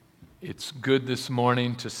It's good this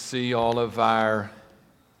morning to see all of our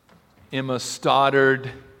Emma Stoddard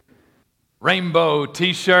rainbow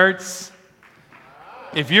t-shirts.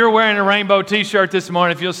 If you're wearing a rainbow t-shirt this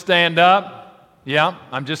morning, if you'll stand up. Yeah,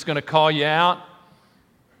 I'm just going to call you out.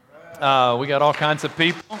 We got all kinds of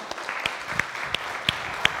people.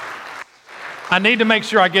 I need to make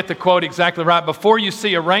sure I get the quote exactly right. Before you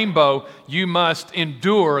see a rainbow, you must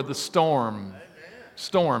endure the storms.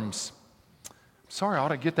 Sorry, I ought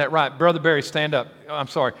to get that right. Brother Barry, stand up. I'm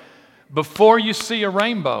sorry. Before you see a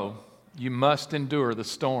rainbow, you must endure the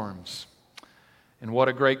storms. And what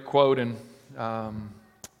a great quote. And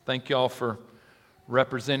thank you all for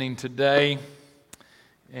representing today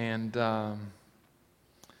and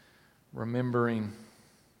remembering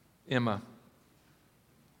Emma.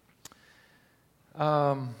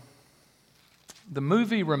 The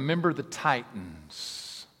movie Remember the Titans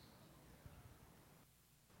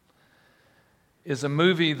is a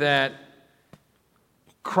movie that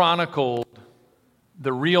chronicled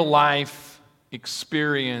the real life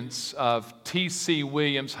experience of T.C.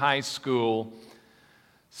 Williams High School's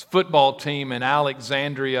football team in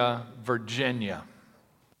Alexandria, Virginia.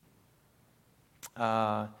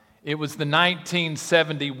 It was the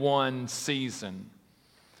 1971 season,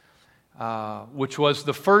 which was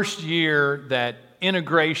the first year that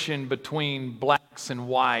integration between blacks and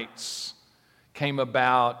whites came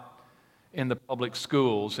about in the public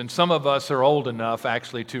schools. And some of us are old enough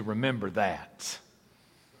actually to remember that.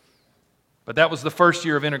 But that was the first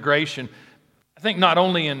year of integration, I think not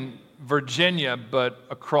only in Virginia, but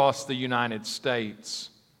across the United States.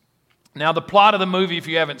 Now, the plot of the movie, if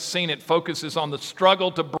you haven't seen it, focuses on the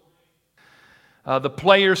struggle to bring the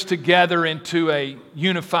players together into a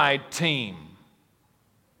unified team.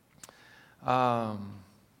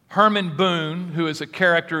 Herman Boone, who is a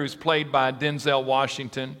character who's played by Denzel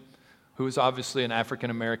Washington, who is obviously an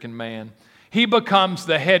African-American man, he becomes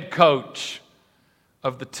the head coach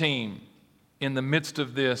of the team in the midst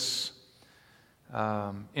of this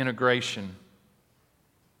integration.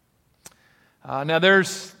 Now,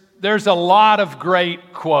 there's a lot of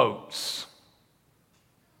great quotes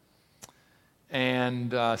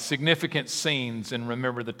and significant scenes in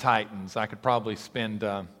Remember the Titans. I could probably spend,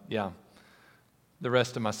 the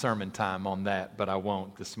rest of my sermon time on that, but I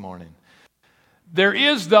won't this morning. There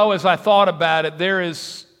is, though, as I thought about it, there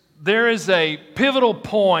is a pivotal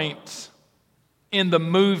point in the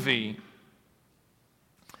movie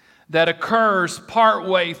that occurs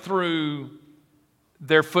partway through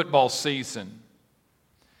their football season.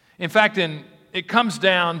 In fact, it comes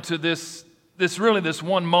down to this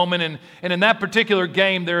one moment, and in that particular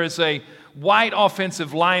game, there is a white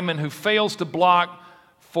offensive lineman who fails to block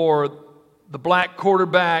for the black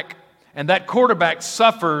quarterback, and that quarterback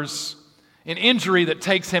suffers an injury that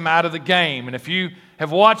takes him out of the game. And if you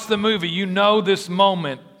have watched the movie, you know this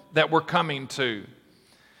moment that we're coming to.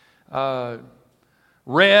 Rev,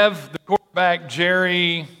 the quarterback,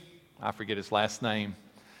 Jerry, I forget his last name,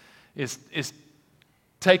 is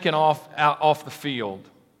taken off the field.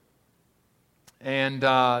 And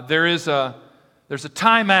there's a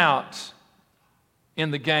timeout in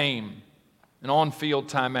the game, an on-field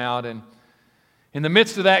timeout. And in the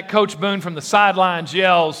midst of that, Coach Boone from the sidelines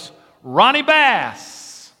yells, "Ronnie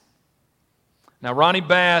Bass!" Now, Ronnie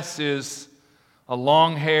Bass is a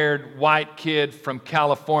long-haired white kid from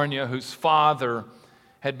California whose father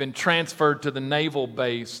had been transferred to the naval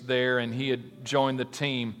base there, and he had joined the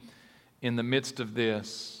team in the midst of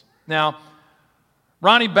this. Now,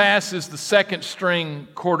 Ronnie Bass is the second-string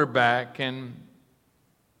quarterback, and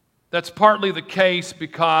that's partly the case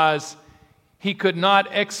because he could not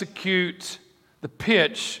execute the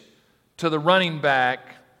pitch to the running back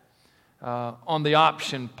on the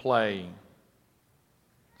option play.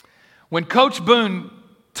 When Coach Boone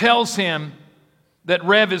tells him that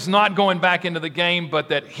Rev is not going back into the game, but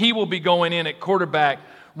that he will be going in at quarterback,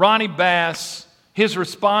 Ronnie Bass, his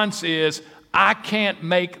response is, "I can't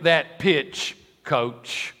make that pitch,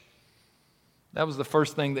 Coach." That was the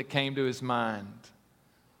first thing that came to his mind.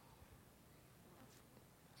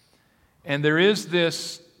 And there is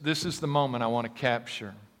this is the moment I want to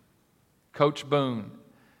capture. Coach Boone,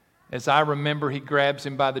 as I remember, he grabs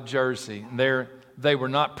him by the jersey. And they were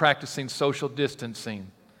not practicing social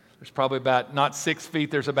distancing. There's probably about, not 6 feet,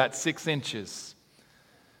 there's about 6 inches.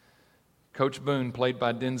 Coach Boone, played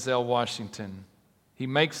by Denzel Washington, he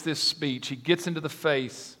makes this speech. He gets into the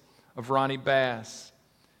face of Ronnie Bass.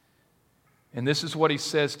 And this is what he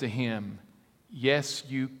says to him: "Yes,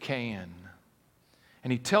 you can."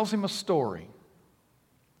 And he tells him a story.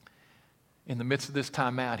 in the midst of this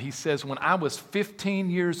time out. He says, when I was 15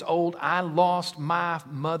 years old, I lost my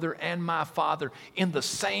mother and my father in the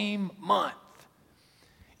same month.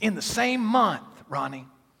 In the same month, Ronnie.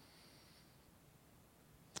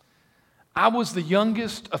 I was the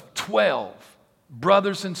youngest of 12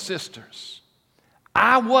 brothers and sisters.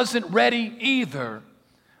 I wasn't ready either,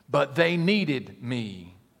 but they needed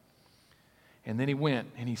me. And then he went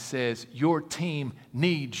and he says, your team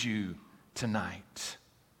needs you tonight.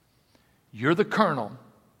 You're the colonel.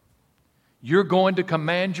 You're going to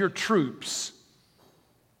command your troops.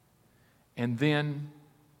 And then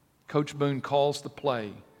Coach Boone calls the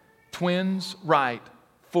play. Twins right,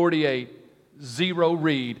 48, 0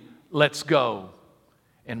 read, let's go.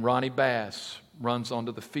 And Ronnie Bass runs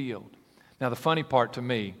onto the field. Now the funny part to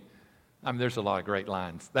me, there's a lot of great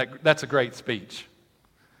lines. That's a great speech.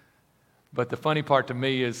 But the funny part to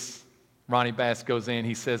me is Ronnie Bass goes in,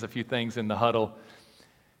 he says a few things in the huddle,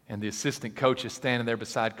 and the assistant coach is standing there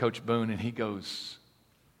beside Coach Boone, and he goes,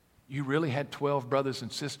 you really had 12 brothers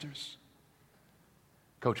and sisters?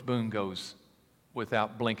 Coach Boone goes,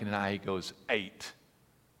 without blinking an eye, he goes, 8.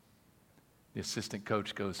 The assistant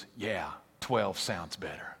coach goes, yeah, 12 sounds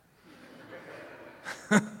better.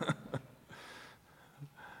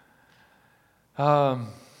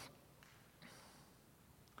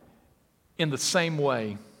 In the same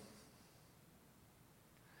way,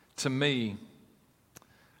 to me,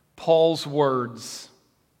 Paul's words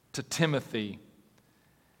to Timothy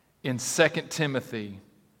in 2 Timothy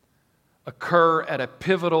occur at a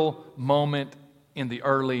pivotal moment in the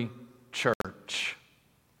early church.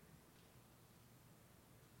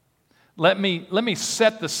 Let me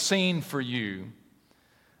set the scene for you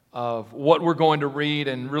of what we're going to read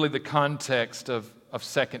and really the context of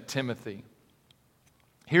 2 Timothy.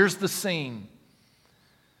 Here's the scene.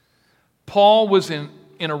 Paul was in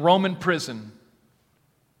a Roman prison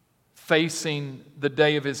facing the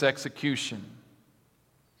day of his execution.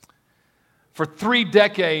 For 3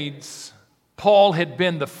 decades, Paul had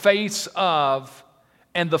been the face of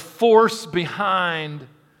and the force behind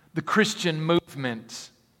the Christian movement.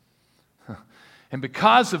 And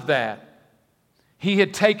because of that, he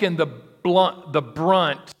had taken the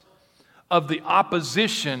brunt of the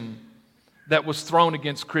opposition that was thrown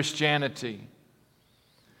against Christianity.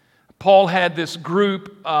 Paul had this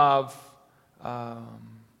group of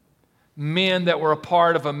men that were a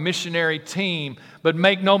part of a missionary team, but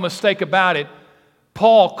make no mistake about it,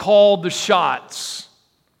 Paul called the shots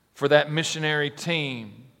for that missionary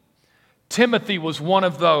team. Timothy was one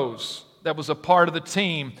of those that was a part of the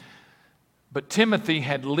team, but Timothy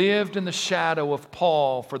had lived in the shadow of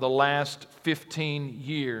Paul for the last 15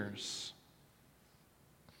 years.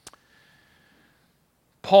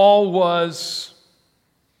 Paul was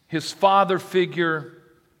his father figure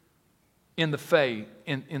in the faith.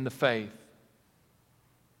 In the faith.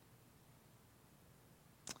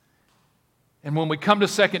 And when we come to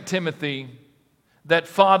 2 Timothy, that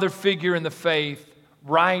father figure in the faith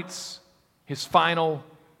writes his final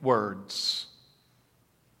words.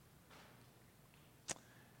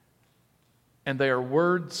 And they are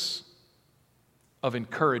words of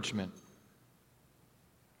encouragement.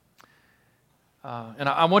 And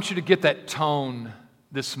I want you to get that tone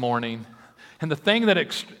this morning. And the thing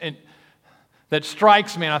that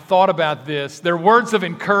strikes me, and I thought about this, they're words of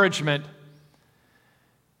encouragement.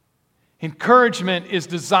 Encouragement is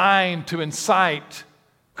designed to incite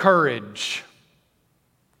courage.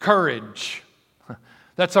 Courage.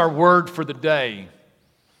 That's our word for the day.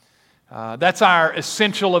 That's our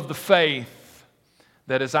essential of the faith.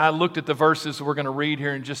 That as I looked at the verses we're going to read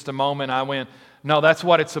here in just a moment, I went, no, that's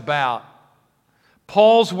what it's about.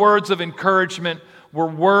 Paul's words of encouragement were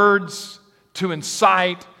words to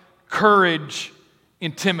incite courage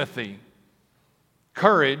in Timothy.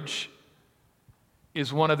 Courage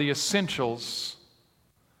is one of the essentials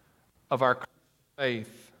of our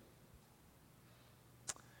faith.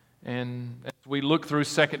 And as we look through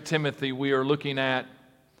 2 Timothy, we are looking at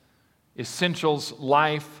essentials,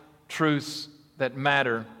 life, truths that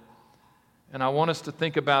matter. And I want us to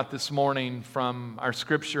think about this morning from our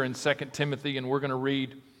scripture in 2 Timothy, and we're going to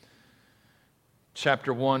read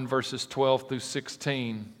chapter 1, verses 12 through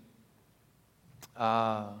 16.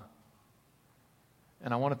 And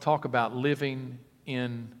I want to talk about living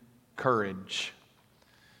in courage.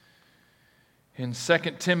 In 2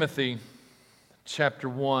 Timothy chapter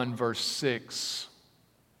 1, verse 6,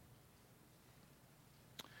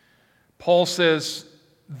 Paul says,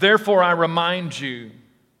 "Therefore I remind you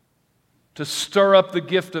to stir up the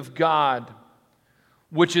gift of God,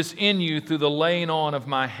 which is in you through the laying on of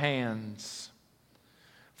my hands.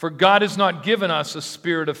 For God has not given us a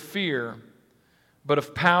spirit of fear, but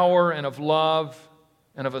of power and of love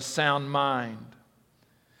and of a sound mind.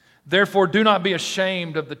 Therefore, do not be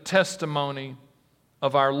ashamed of the testimony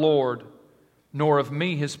of our Lord, nor of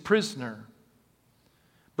me, his prisoner,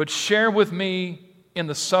 but share with me in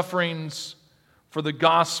the sufferings for the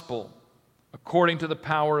gospel according to the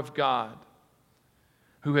power of God,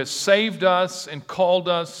 who has saved us and called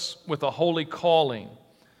us with a holy calling,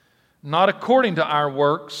 not according to our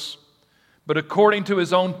works, but according to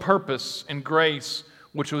his own purpose and grace,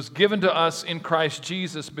 which was given to us in Christ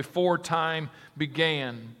Jesus before time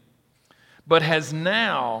began, but has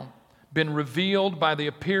now been revealed by the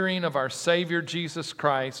appearing of our Savior Jesus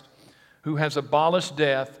Christ, who has abolished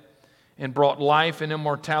death and brought life and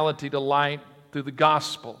immortality to light through the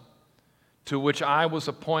gospel, to which I was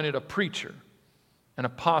appointed a preacher, an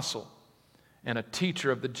apostle, and a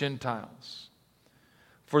teacher of the Gentiles.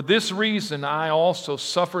 For this reason I also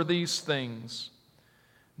suffer these things.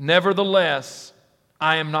 Nevertheless,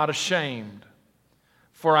 I am not ashamed,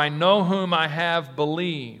 for I know whom I have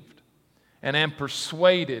believed, and am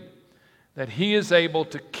persuaded that he is able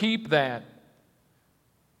to keep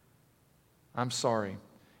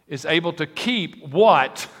is able to keep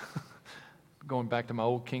what? Going back to my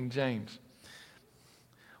old King James.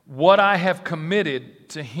 What I have committed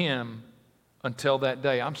to him until that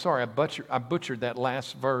day. I'm sorry, I butchered that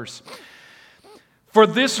last verse. For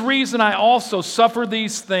this reason I also suffer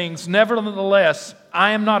these things. Nevertheless,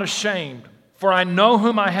 I am not ashamed, for I know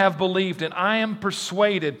whom I have believed, and I am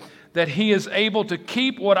persuaded that he is able to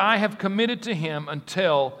keep what I have committed to him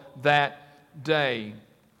until that day.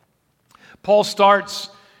 Paul starts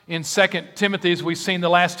in 2 Timothy, as we've seen the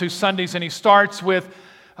last two Sundays, and he starts with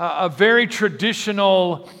a very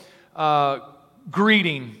traditional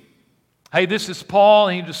greeting. Hey, this is Paul,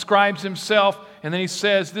 and he describes himself, and then he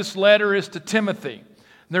says, this letter is to Timothy.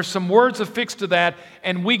 And there's some words affixed to that,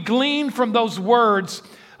 and we glean from those words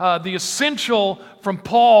the essential from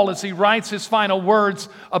Paul as he writes his final words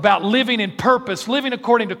about living in purpose, living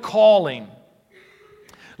according to calling.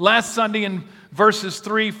 Last Sunday in verses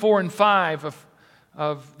 3, 4, and 5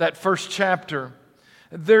 of that first chapter,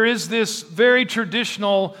 there is this very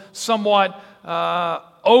traditional, somewhat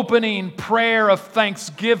opening prayer of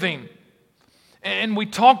thanksgiving. And we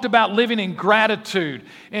talked about living in gratitude.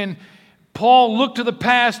 And Paul looked to the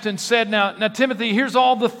past and said, now Timothy, here's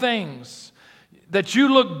all the things that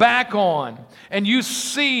you look back on and you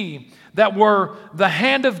see that were the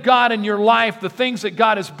hand of God in your life, the things that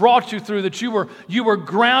God has brought you through, that you were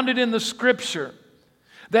grounded in the Scripture,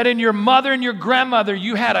 that in your mother and your grandmother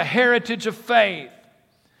you had a heritage of faith.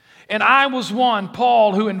 And I was one,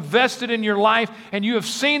 Paul, who invested in your life, and you have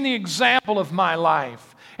seen the example of my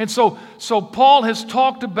life. And so Paul has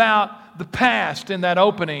talked about the past in that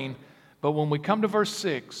opening, but when we come to verse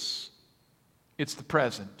 6, it's the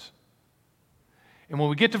present. And when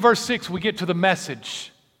we get to verse 6, we get to the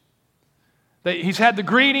message. That he's had the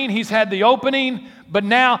greeting, he's had the opening, but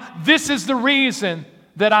now this is the reason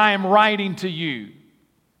that I am writing to you.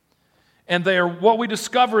 And what we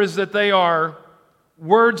discover is that they are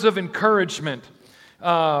words of encouragement.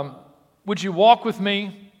 Would you walk with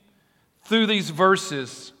me through these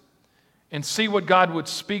verses and see what God would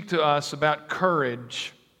speak to us about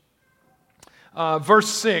courage? Verse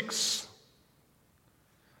 6,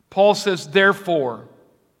 Paul says, therefore.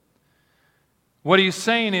 What he's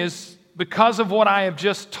saying is, because of what I have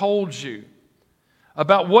just told you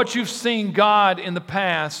about what you've seen God in the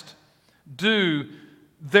past do,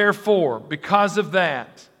 therefore, because of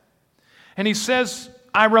that. And he says,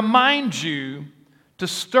 I remind you to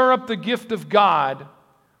stir up the gift of God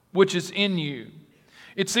which is in you.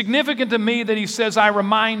 It's significant to me that he says, I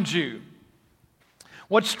remind you.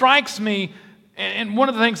 What strikes me, and one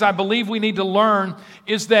of the things I believe we need to learn,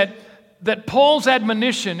 is that Paul's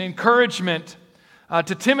admonition, encouragement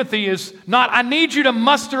to Timothy is not, I need you to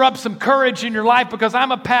muster up some courage in your life because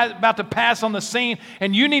I'm about to pass on the scene,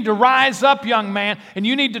 and you need to rise up, young man, and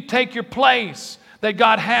you need to take your place that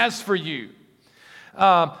God has for you.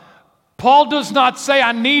 Paul does not say,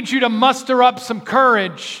 I need you to muster up some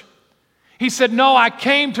courage. He said, no, I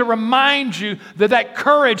came to remind you that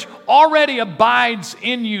courage already abides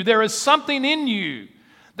in you. There is something in you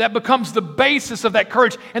that becomes the basis of that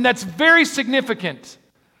courage, and that's very significant.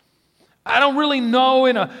 I don't really know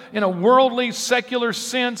in a worldly, secular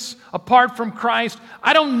sense, apart from Christ,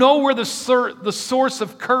 I don't know where the source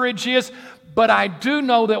of courage is, but I do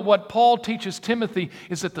know that what Paul teaches Timothy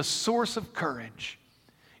is that the source of courage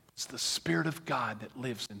is the Spirit of God that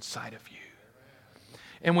lives inside of you.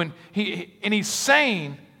 And he's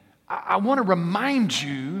saying, I want to remind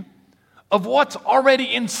you of what's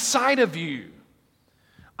already inside of you.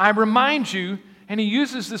 I remind you, And he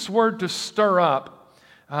uses this word to stir up,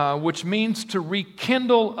 which means to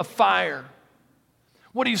rekindle a fire.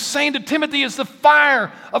 What he's saying to Timothy is the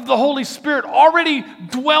fire of the Holy Spirit already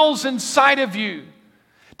dwells inside of you.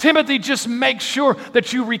 Timothy, just make sure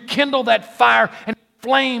that you rekindle that fire and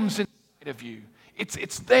flames inside of you.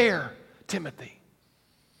 It's there, Timothy.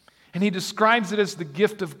 And he describes it as the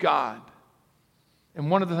gift of God.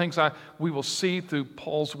 And one of the things we will see through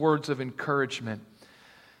Paul's words of encouragement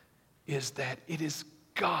is that it is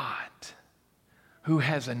God who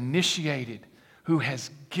has initiated, who has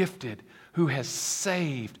gifted, who has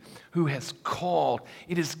saved, who has called.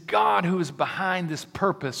 It is God who is behind this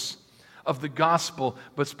purpose of the gospel,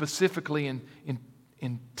 but specifically in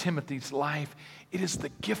Timothy's life. It is the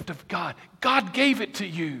gift of God. God gave it to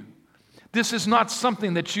you. This is not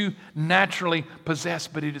something that you naturally possess,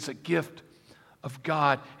 but it is a gift of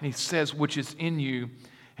God. And he says, which is in you.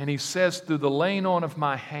 And he says, through the laying on of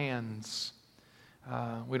my hands.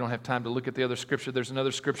 We don't have time to look at the other scripture. There's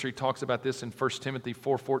another scripture, he talks about this in 1 Timothy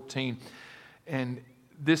 4:14. And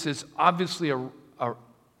this is obviously a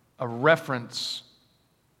reference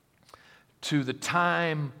to the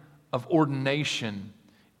time of ordination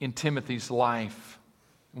in Timothy's life.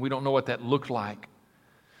 We don't know what that looked like.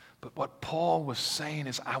 But what Paul was saying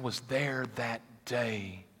is, I was there that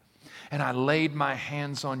day. And I laid my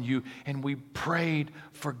hands on you, and we prayed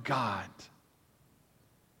for God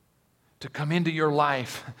to come into your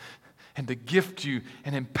life and to gift you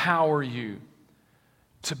and empower you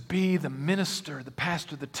to be the minister, the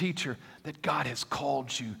pastor, the teacher that God has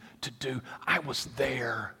called you to do. I was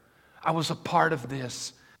there. I was a part of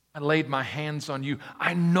this. I laid my hands on you.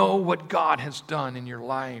 I know what God has done in your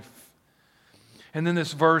life. And then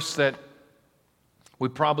this verse that we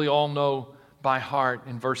probably all know by heart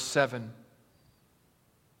in verse 7.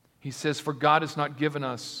 He says, for God has not given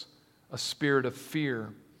us a spirit of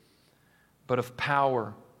fear, but of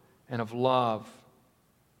power and of love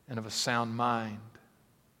and of a sound mind.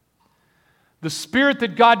 The spirit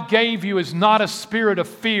that God gave you is not a spirit of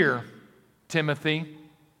fear, Timothy.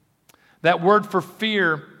 That word for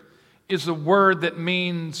fear is a word that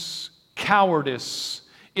means cowardice.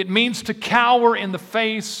 It means to cower in the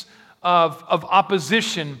face of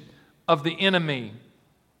opposition of the enemy.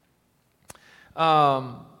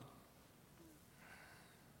 God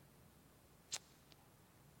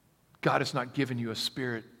has not given you a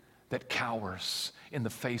spirit that cowers in the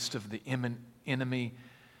face of the enemy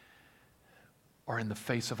or in the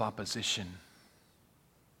face of opposition.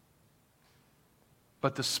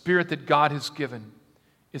 But the spirit that God has given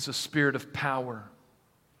is a spirit of power.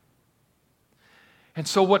 And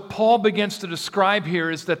so what Paul begins to describe here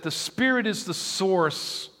is that the Spirit is the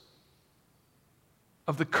source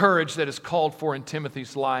of the courage that is called for in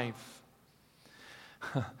Timothy's life.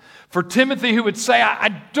 For Timothy, who would say,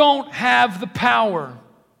 I don't have the power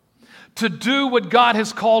to do what God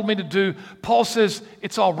has called me to do, Paul says,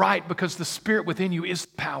 it's all right because the Spirit within you is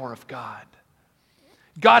the power of God.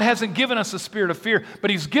 God hasn't given us a spirit of fear, but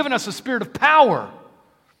He's given us a spirit of power.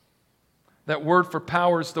 That word for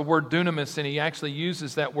power is the word dunamis, and he actually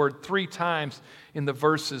uses that word 3 times in the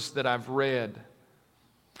verses that I've read.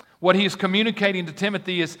 What he's communicating to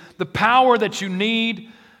Timothy is the power that you need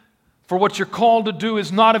for what you're called to do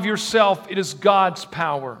is not of yourself, it is God's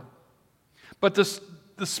power. But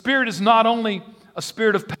the Spirit is not only a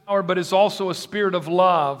spirit of power, but is also a spirit of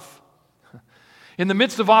love. In the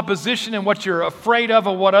midst of opposition and what you're afraid of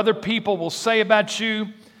or what other people will say about you,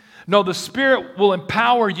 no, the Spirit will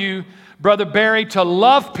empower you, Brother Barry, to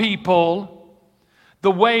love people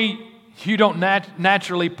the way you don't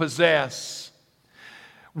naturally possess.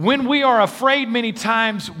 When we are afraid, many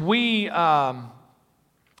times we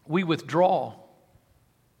withdraw.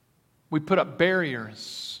 We put up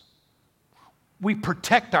barriers. We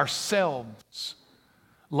protect ourselves.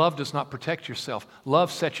 Love does not protect yourself.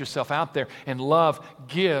 Love sets yourself out there, and love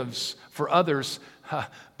gives for others.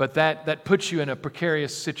 But that puts you in a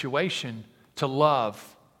precarious situation to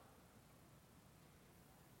love.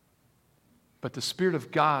 But the Spirit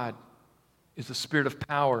of God is a spirit of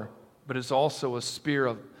power, but is also a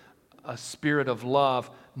spirit of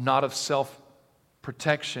love, not of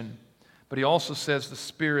self-protection. But he also says the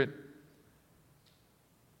Spirit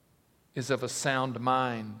is of a sound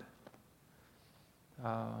mind.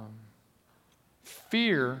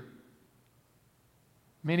 Fear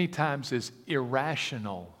many times is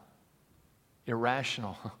irrational.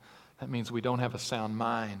 Irrational. That means we don't have a sound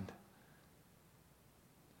mind.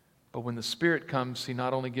 But when the Spirit comes, He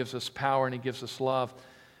not only gives us power and He gives us love,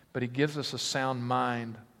 but He gives us a sound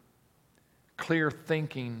mind, clear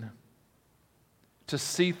thinking, to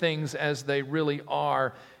see things as they really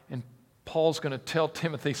are. And Paul's going to tell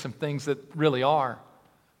Timothy some things that really are.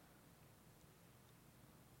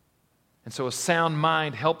 And so a sound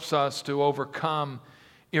mind helps us to overcome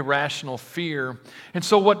irrational fear. And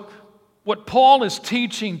so what Paul is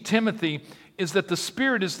teaching Timothy is that the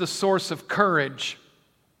Spirit is the source of courage.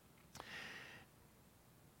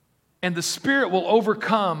 And the Spirit will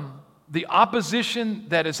overcome the opposition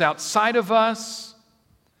that is outside of us,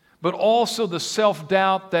 but also the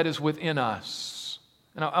self-doubt that is within us.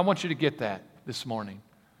 And I want you to get that this morning,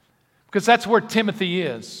 because that's where Timothy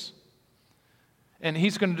is. And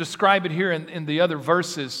he's going to describe it here in the other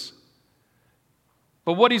verses.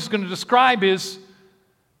 But what he's going to describe is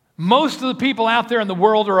most of the people out there in the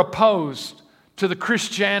world are opposed to the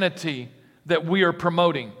Christianity that we are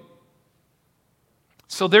promoting.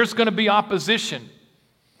 So there's going to be opposition.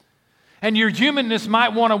 And your humanness might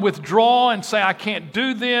want to withdraw and say, I can't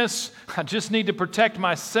do this. I just need to protect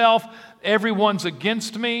myself. Everyone's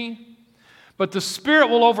against me. But the Spirit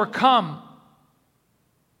will overcome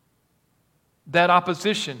that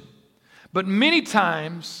opposition. But many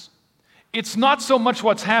times, it's not so much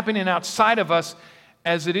what's happening outside of us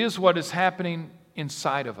as it is what is happening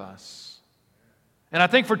inside of us. And I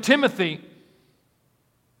think for Timothy,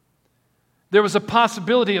 there was a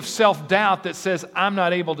possibility of self-doubt that says, I'm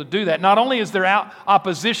not able to do that. Not only is there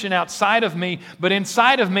opposition outside of me, but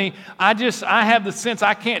inside of me, I have the sense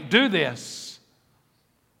I can't do this.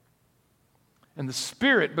 And the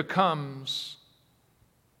Spirit becomes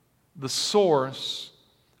the source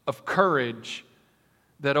of courage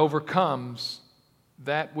that overcomes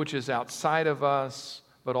that which is outside of us,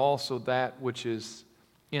 but also that which is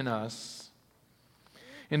in us.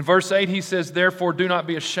 In verse 8, he says, therefore, do not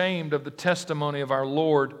be ashamed of the testimony of our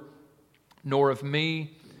Lord, nor of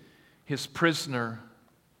me, his prisoner.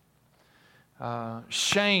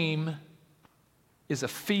 Shame is a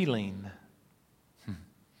feeling.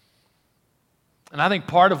 And I think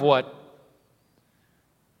part of what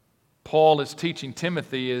Paul is teaching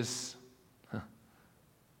Timothy is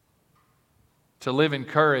to live in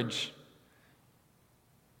courage.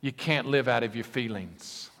 You can't live out of your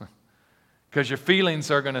feelings. Because your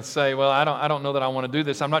feelings are going to say, well, I don't know that I want to do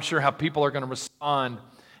this. I'm not sure how people are going to respond.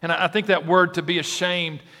 And I think that word to be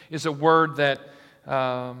ashamed is a word that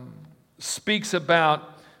speaks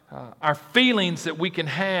about our feelings that we can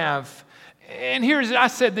have. And I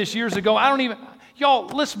said this years ago, y'all,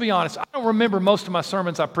 let's be honest, I don't remember most of my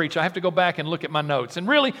sermons I preach. I have to go back and look at my notes. And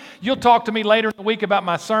really, you'll talk to me later in the week about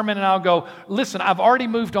my sermon, and I'll go, listen, I've already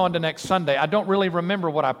moved on to next Sunday. I don't really remember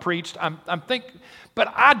what I preached.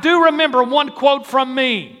 But I do remember one quote from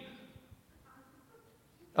me,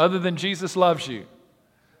 other than Jesus loves you.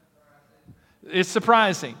 It's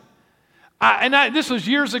surprising. This was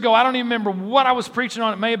years ago. I don't even remember what I was preaching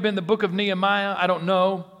on. It may have been the book of Nehemiah. I don't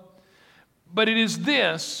know. But it is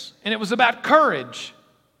this, and it was about courage.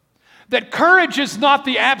 That courage is not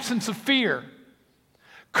the absence of fear.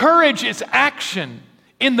 Courage is action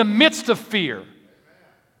in the midst of fear.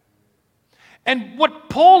 And what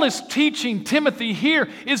Paul is teaching Timothy here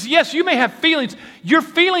is, yes, you may have feelings. Your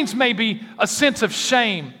feelings may be a sense of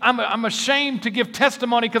shame. I'm ashamed to give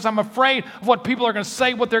testimony because I'm afraid of what people are going to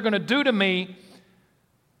say, what they're going to do to me.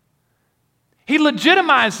 He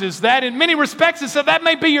legitimizes that in many respects and said that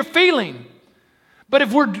may be your feeling. But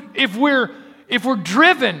if we're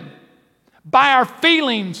driven by our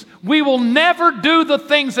feelings, we will never do the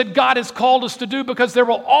things that God has called us to do, because there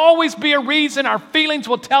will always be a reason our feelings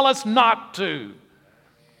will tell us not to.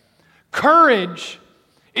 Courage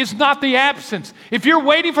is not the absence. If you're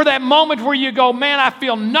waiting for that moment where you go, man, I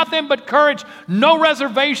feel nothing but courage, no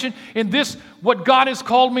reservation in this, what God has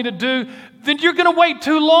called me to do, then you're going to wait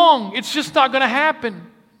too long. It's just not going to happen.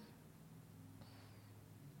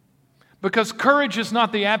 Because courage is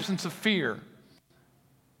not the absence of fear.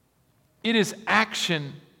 It is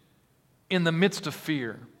action in the midst of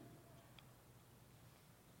fear.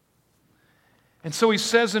 And so he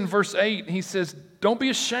says in verse 8, he says, don't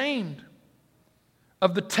be ashamed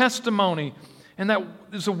of the testimony. And that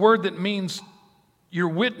is a word that means your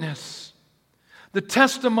witness. The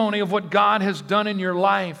testimony of what God has done in your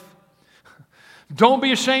life. Don't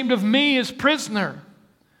be ashamed of me as prisoner.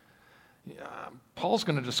 Paul's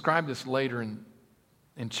going to describe this later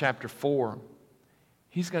in chapter 4.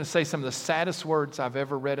 He's going to say some of the saddest words I've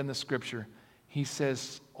ever read in the Scripture. He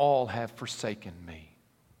says, all have forsaken me.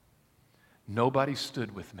 Nobody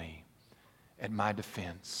stood with me at my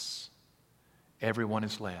defense. Everyone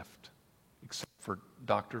is left, except for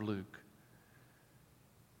Dr. Luke.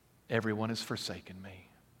 Everyone has forsaken me.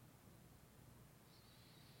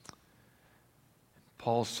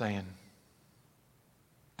 Paul's saying,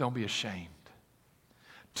 don't be ashamed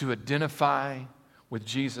to identify with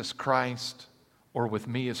Jesus Christ or with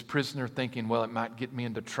me as prisoner, thinking, well, it might get me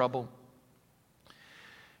into trouble.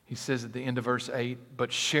 He says at the end of verse 8,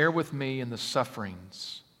 but share with me in the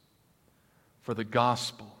sufferings for the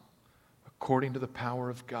gospel according to the power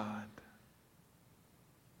of God.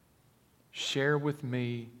 Share with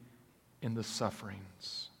me in the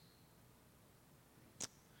sufferings.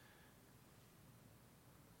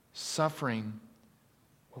 Suffering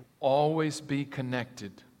will always be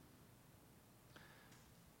connected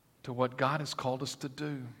to what God has called us to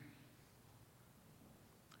do,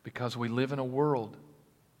 because we live in a world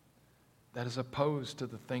that is opposed to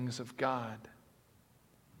the things of God.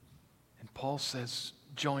 And Paul says,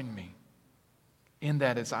 join me in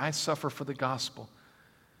that as I suffer for the gospel,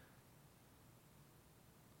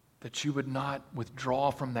 that you would not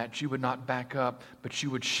withdraw from that, you would not back up, but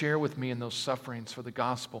you would share with me in those sufferings for the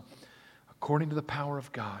gospel according to the power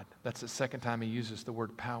of God. That's the second time he uses the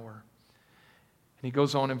word power. And he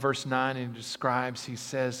goes on in verse 9 and he describes, he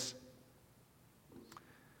says,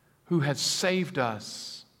 who has saved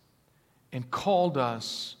us and called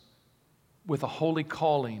us with a holy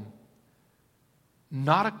calling,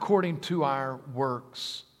 not according to our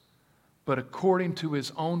works, but according to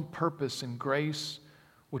his own purpose and grace,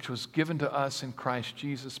 which was given to us in Christ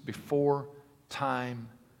Jesus before time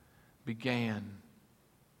began.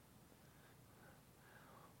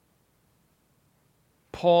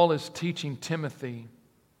 Paul is teaching Timothy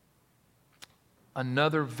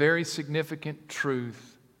another very significant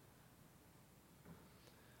truth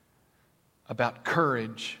about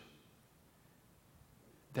courage,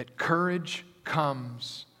 that courage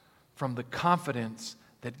comes from the confidence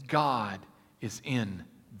that God is in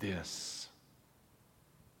this.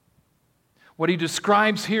 What he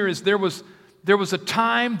describes here is there was a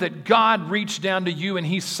time that God reached down to you and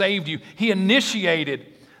he saved you. He initiated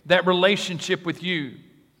that relationship with you.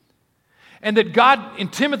 And that God, in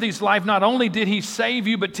Timothy's life, not only did he save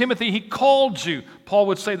you, but Timothy, he called you. Paul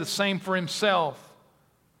would say the same for himself.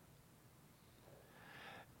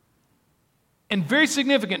 And very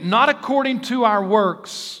significant, not according to our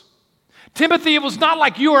works. Timothy, it was not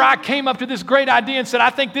like you or I came up to this great idea and said, I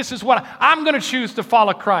think this is what I'm going to choose to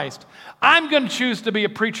follow Christ. I'm going to choose to be a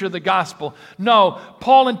preacher of the gospel. No,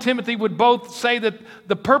 Paul and Timothy would both say that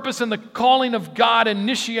the purpose and the calling of God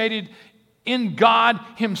initiated in God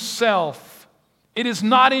himself. It is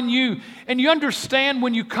not in you. And you understand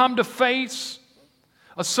when you come to face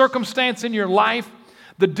a circumstance in your life,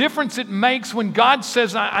 the difference it makes when God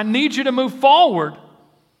says, I need you to move forward,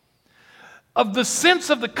 of the sense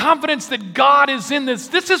of the confidence that God is in this.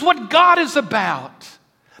 This is what God is about.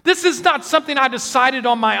 This is not something I decided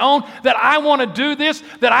on my own, that I want to do this,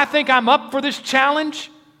 that I think I'm up for this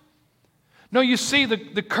challenge. No, you see,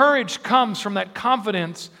 the courage comes from that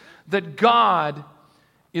confidence that God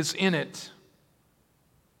is in it.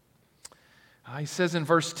 He says in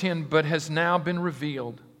verse 10, but has now been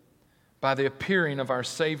revealed by the appearing of our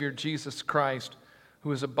Savior Jesus Christ,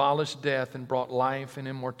 who has abolished death and brought life and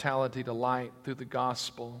immortality to light through the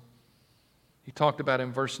gospel. He talked about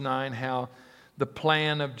in verse 9 how the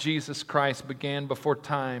plan of Jesus Christ began before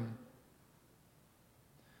time,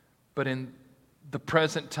 but in the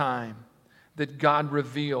present time that God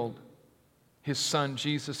revealed his Son,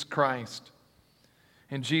 Jesus Christ.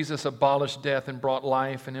 And Jesus abolished death and brought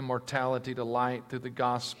life and immortality to light through the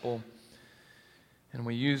gospel. And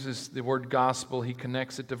when he uses the word gospel, he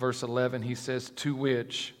connects it to verse 11. He says, to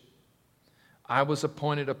which I was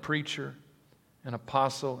appointed a preacher, an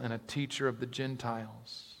apostle, and a teacher of the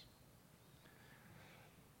Gentiles.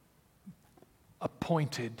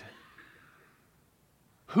 Appointed.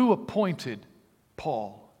 Who appointed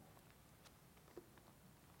Paul?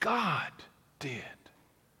 God did.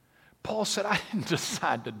 Paul said, I didn't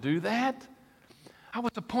decide to do that. I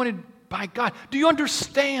was appointed by God. Do you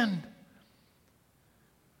understand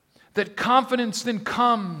that confidence then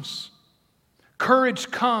comes, courage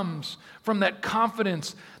comes from that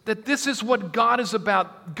confidence that this is what God is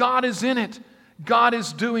about. God is in it. God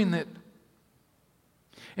is doing it.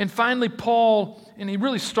 And finally, Paul, and he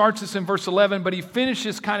really starts this in verse 11, but he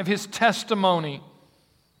finishes kind of his testimony.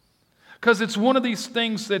 Because it's one of these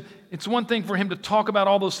things that, it's one thing for him to talk about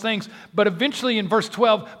all those things, but eventually in verse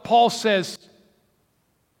 12, Paul says,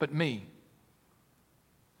 but me.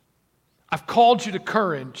 I've called you to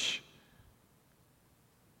courage.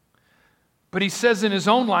 But he says in his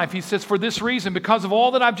own life, he says, for this reason, because of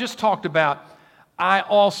all that I've just talked about, I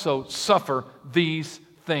also suffer these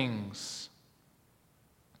things.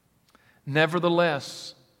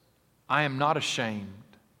 Nevertheless, I am not ashamed.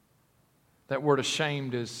 That word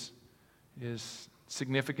ashamed is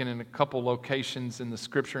significant in a couple locations in the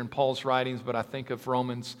Scripture in Paul's writings, but I think of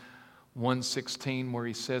Romans 1:16, where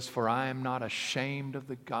he says, "For I am not ashamed of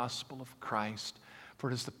the gospel of Christ, for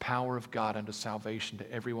it is the power of God unto salvation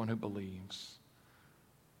to everyone who believes.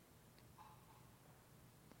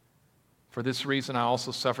 For this reason I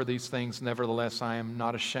also suffer these things, nevertheless I am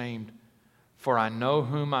not ashamed, for I know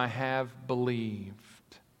whom I have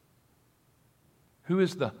believed." Who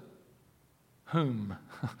is the whom?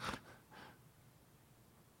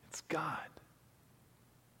 It's God.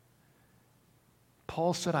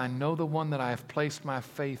 Paul said, "I know the one that I have placed my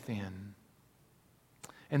faith in."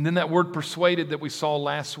 And then that word persuaded that we saw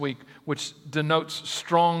last week, which denotes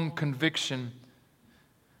strong conviction.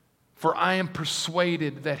 For I am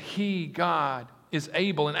persuaded that He, God, is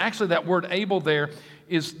able. And actually that word able there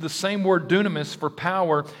is the same word dunamis for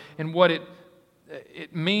power. And what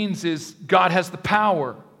it means is God has the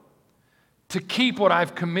power to keep what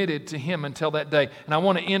I've committed to Him until that day. And I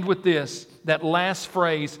want to end with this, that last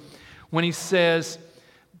phrase, when He says,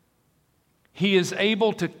 He is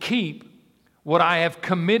able to keep what I have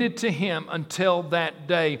committed to Him until that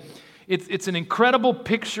day. It's an incredible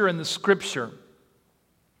picture in the Scripture.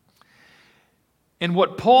 And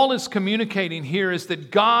what Paul is communicating here is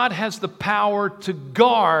that God has the power to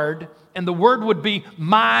guard, and the word would be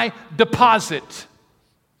my deposit.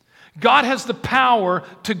 God has the power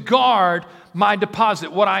to guard my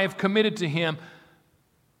deposit, what I have committed to Him,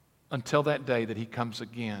 until that day that He comes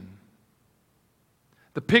again.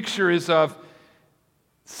 The picture is of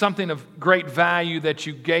something of great value that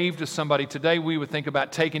you gave to somebody. Today we would think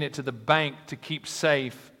about taking it to the bank to keep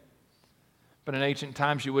safe. But in ancient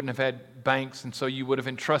times you wouldn't have had banks, and so you would have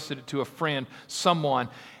entrusted it to a friend, someone.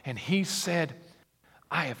 And he said,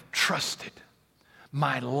 "I have trusted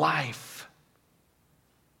my life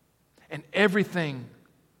and everything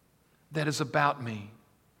that is about me.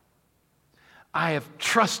 I have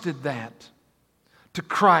trusted that to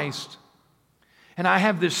Christ. And I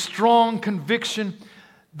have this strong conviction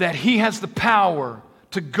that He has the power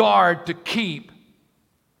to guard, to keep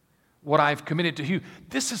what I've committed to you."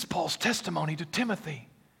 This is Paul's testimony to Timothy.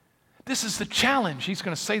 This is the challenge. He's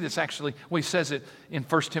going to say this actually. Well, he says it in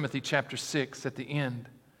 1 Timothy chapter 6 at the end.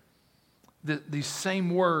 These same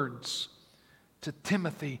words to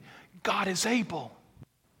Timothy. God is able.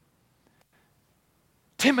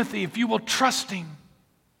 Timothy, if you will trust Him,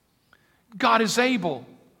 God is able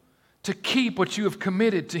to keep what you have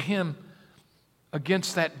committed to Him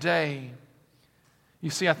against that day. You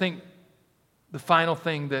see, I think the final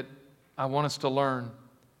thing that I want us to learn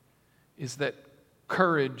is that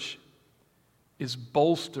courage is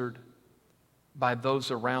bolstered by those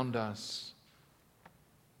around us.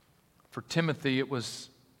 For Timothy, it was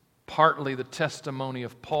partly the testimony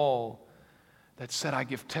of Paul that said, "I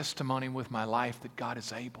give testimony with my life that God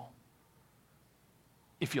is able,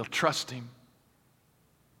 if you'll trust Him."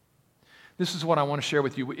 This is what I want to share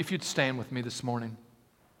with you. If you'd stand with me this morning.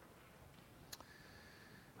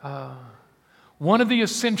 One of the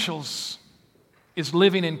essentials is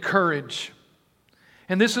living in courage.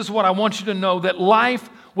 And this is what I want you to know, that life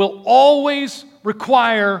will always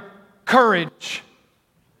require courage.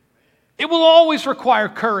 It will always require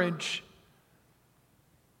courage.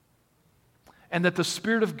 And that the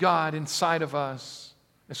Spirit of God inside of us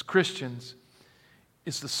as Christians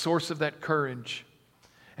is the source of that courage.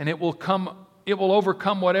 And it will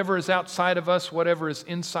overcome whatever is outside of us, whatever is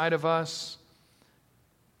inside of us.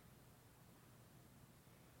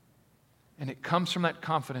 And it comes from that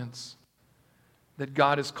confidence that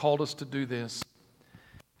God has called us to do this.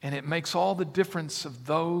 And it makes all the difference of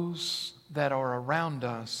those that are around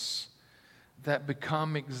us that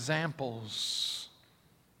become examples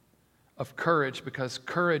of courage, because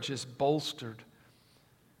courage is bolstered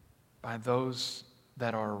by those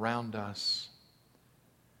that are around us.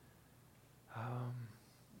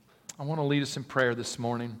 I want to lead us in prayer this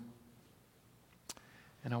morning.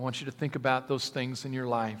 And I want you to think about those things in your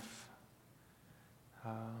life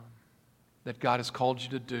that God has called you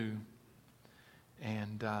to do,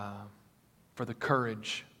 and for the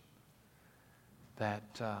courage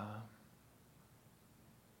that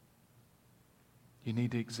you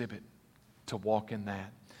need to exhibit to walk in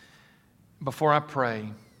that. Before I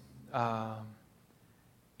pray,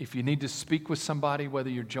 if you need to speak with somebody, whether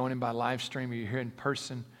you're joining by live stream or you're here in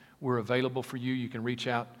person, we're available for you. You can reach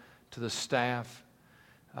out to the staff,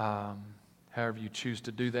 however you choose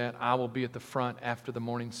to do that. I will be at the front after the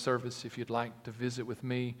morning service if you'd like to visit with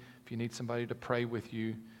me, if you need somebody to pray with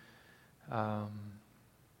you.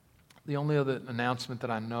 The only other announcement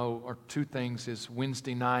that I know, or two things, is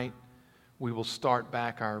Wednesday night we will start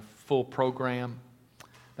back our full program.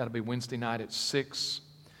 That'll be Wednesday night at 6.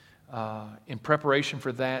 in preparation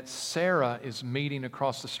for that, Sarah is meeting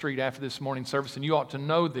across the street after this morning service, and you ought to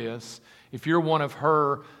know this. If you're one of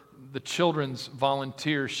the children's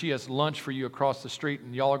volunteers, she has lunch for you across the street,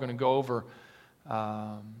 and y'all are going to go over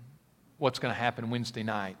what's going to happen Wednesday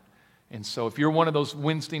night. And so if you're one of those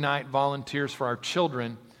Wednesday night volunteers for our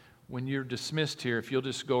children, when you're dismissed here, if you'll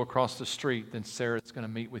just go across the street, then Sarah's going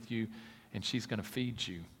to meet with you, and she's going to feed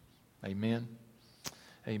you. Amen?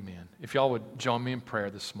 Amen. If y'all would join me in prayer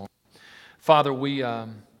this morning. Father, we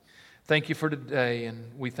thank you for today,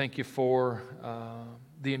 and we thank you for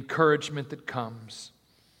the encouragement that comes.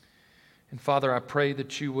 And Father, I pray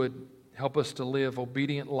that you would help us to live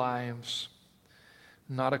obedient lives,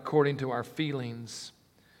 not according to our feelings,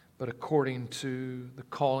 but according to the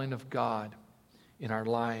calling of God in our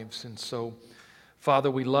lives. And so,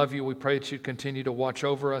 Father, we love you. We pray that you continue to watch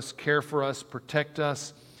over us, care for us, protect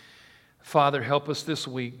us. Father, help us this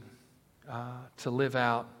week to live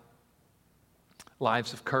out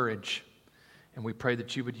lives of courage, and we pray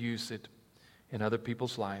that you would use it in other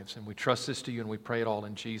people's lives. And we trust this to you, and we pray it all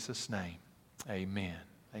in Jesus' name. Amen.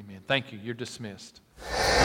 Amen. Thank you. You're dismissed.